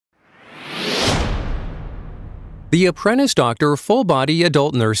The Apprentice Doctor Full Body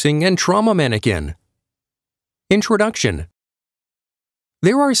Adult Nursing and Trauma Manikin. Introduction.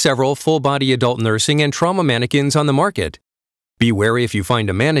 There are several full-body adult nursing and trauma mannequins on the market. Be wary if you find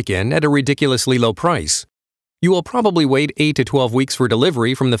a mannequin at a ridiculously low price. You will probably wait 8 to 12 weeks for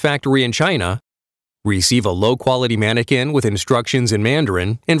delivery from the factory in China, receive a low-quality mannequin with instructions in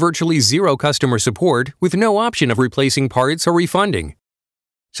Mandarin, and virtually zero customer support with no option of replacing parts or refunding.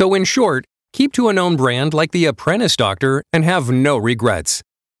 So in short, keep to a known brand like the Apprentice Doctor and have no regrets.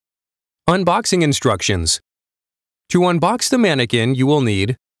 Unboxing instructions. To unbox the mannequin, you will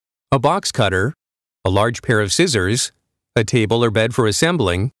need a box cutter, a large pair of scissors, a table or bed for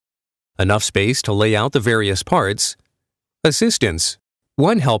assembling, enough space to lay out the various parts, assistance.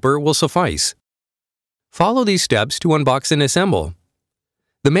 One helper will suffice. Follow these steps to unbox and assemble.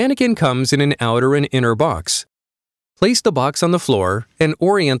 The mannequin comes in an outer and inner box. Place the box on the floor and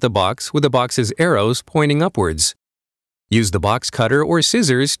orient the box with the box's arrows pointing upwards. Use the box cutter or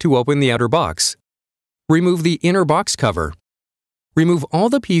scissors to open the outer box. Remove the inner box cover. Remove all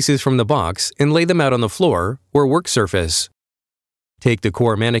the pieces from the box and lay them out on the floor or work surface. Take the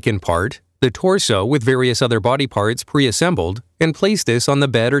core mannequin part, the torso with various other body parts pre-assembled, and place this on the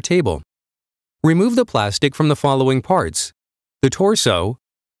bed or table. Remove the plastic from the following parts: the torso,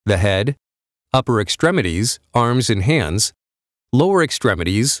 the head, upper extremities, arms and hands, lower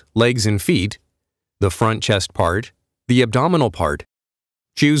extremities, legs and feet, the front chest part, the abdominal part.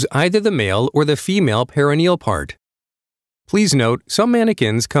 Choose either the male or the female perineal part. Please note, some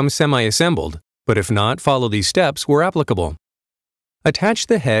mannequins come semi-assembled, but if not, follow these steps where applicable. Attach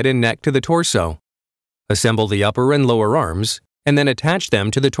the head and neck to the torso. Assemble the upper and lower arms, and then attach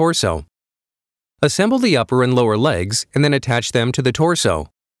them to the torso. Assemble the upper and lower legs, and then attach them to the torso.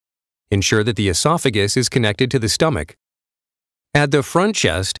 Ensure that the esophagus is connected to the stomach. Add the front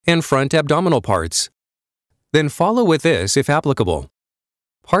chest and front abdominal parts. Then follow with this if applicable.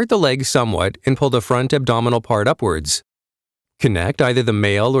 Part the legs somewhat and pull the front abdominal part upwards. Connect either the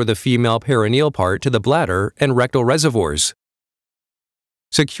male or the female perineal part to the bladder and rectal reservoirs.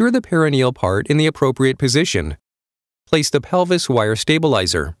 Secure the perineal part in the appropriate position. Place the pelvis wire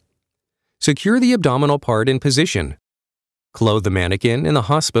stabilizer. Secure the abdominal part in position. Clothe the mannequin in the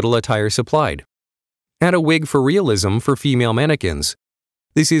hospital attire supplied. Add a wig for realism for female mannequins.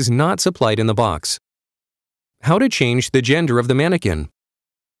 This is not supplied in the box. How to change the gender of the mannequin.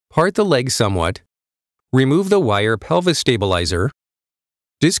 Part the legs somewhat. Remove the wire pelvis stabilizer.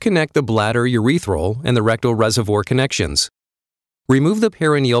 Disconnect the bladder urethral and the rectal reservoir connections. Remove the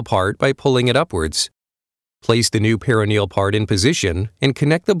perineal part by pulling it upwards. Place the new perineal part in position and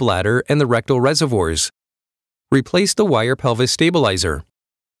connect the bladder and the rectal reservoirs. Replace the wire pelvis stabilizer.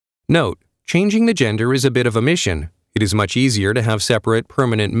 Note, changing the gender is a bit of a mission. It is much easier to have separate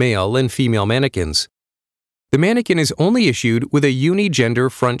permanent male and female mannequins. The mannequin is only issued with a uni-gender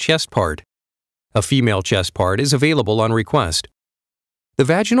front chest part. A female chest part is available on request. The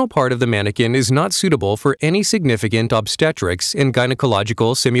vaginal part of the mannequin is not suitable for any significant obstetrics and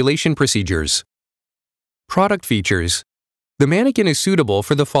gynecological simulation procedures. Product features. The mannequin is suitable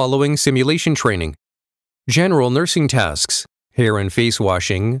for the following simulation training: general nursing tasks, hair and face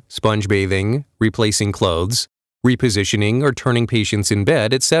washing, sponge bathing, replacing clothes, repositioning or turning patients in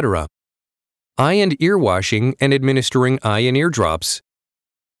bed, etc. Eye and ear washing and administering eye and ear drops.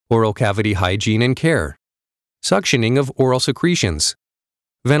 Oral cavity hygiene and care. Suctioning of oral secretions.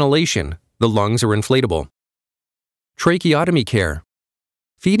 Ventilation, the lungs are inflatable. Tracheotomy care.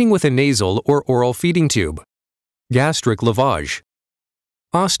 Feeding with a nasal or oral feeding tube. Gastric lavage.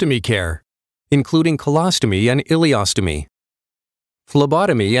 Ostomy care, including colostomy and ileostomy.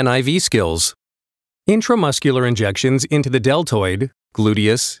 Phlebotomy and IV skills. Intramuscular injections into the deltoid,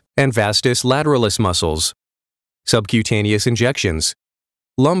 gluteus, and vastus lateralis muscles. Subcutaneous injections.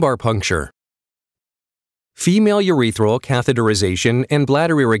 Lumbar puncture. Female urethral catheterization and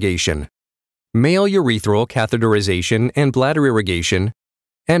bladder irrigation. Male urethral catheterization and bladder irrigation.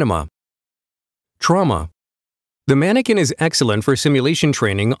 Enema. Trauma. The mannequin is excellent for simulation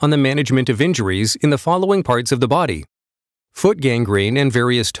training on the management of injuries in the following parts of the body: foot gangrene and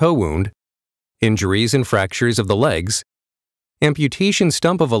various toe wound, injuries and fractures of the legs, amputation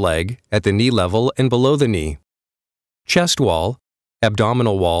stump of a leg at the knee level and below the knee, chest wall,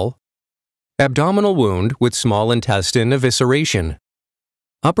 abdominal wall, abdominal wound with small intestine evisceration,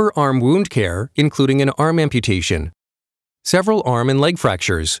 upper arm wound care including an arm amputation, several arm and leg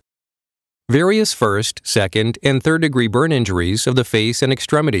fractures, various first, second, and third-degree burn injuries of the face and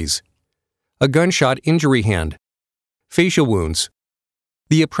extremities, a gunshot injury hand, facial wounds.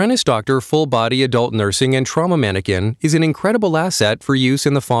 The Apprentice Doctor Full Body Adult Nursing and Trauma Manikin is an incredible asset for use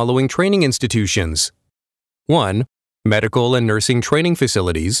in the following training institutions: 1. Medical and nursing training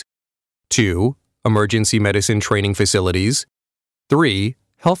facilities. 2. Emergency medicine training facilities. 3.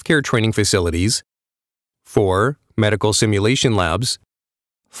 Healthcare training facilities. 4. Medical simulation labs.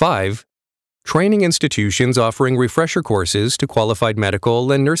 5. Training institutions offering refresher courses to qualified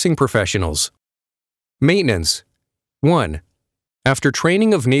medical and nursing professionals. Maintenance. 1. After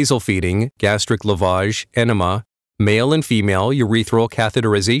training of nasal feeding, gastric lavage, enema, male and female urethral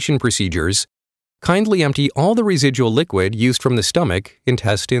catheterization procedures, kindly empty all the residual liquid used from the stomach,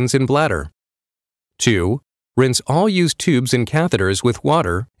 intestines, and bladder. 2. Rinse all used tubes and catheters with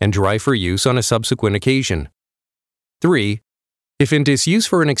water and dry for use on a subsequent occasion. 3. If in disuse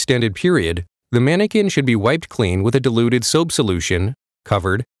for an extended period, the manikin should be wiped clean with a diluted soap solution,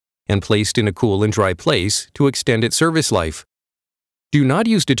 covered, and placed in a cool and dry place to extend its service life. Do not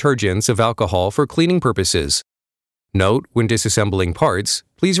use detergents of alcohol for cleaning purposes. Note, when disassembling parts,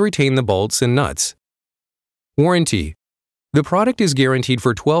 please retain the bolts and nuts. Warranty. The product is guaranteed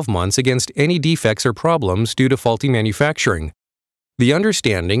for 12 months against any defects or problems due to faulty manufacturing. The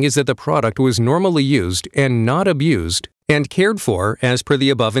understanding is that the product was normally used and not abused and cared for as per the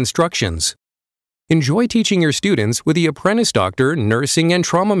above instructions. Enjoy teaching your students with the Apprentice Doctor Nursing and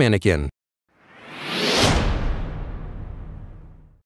Trauma Manikin.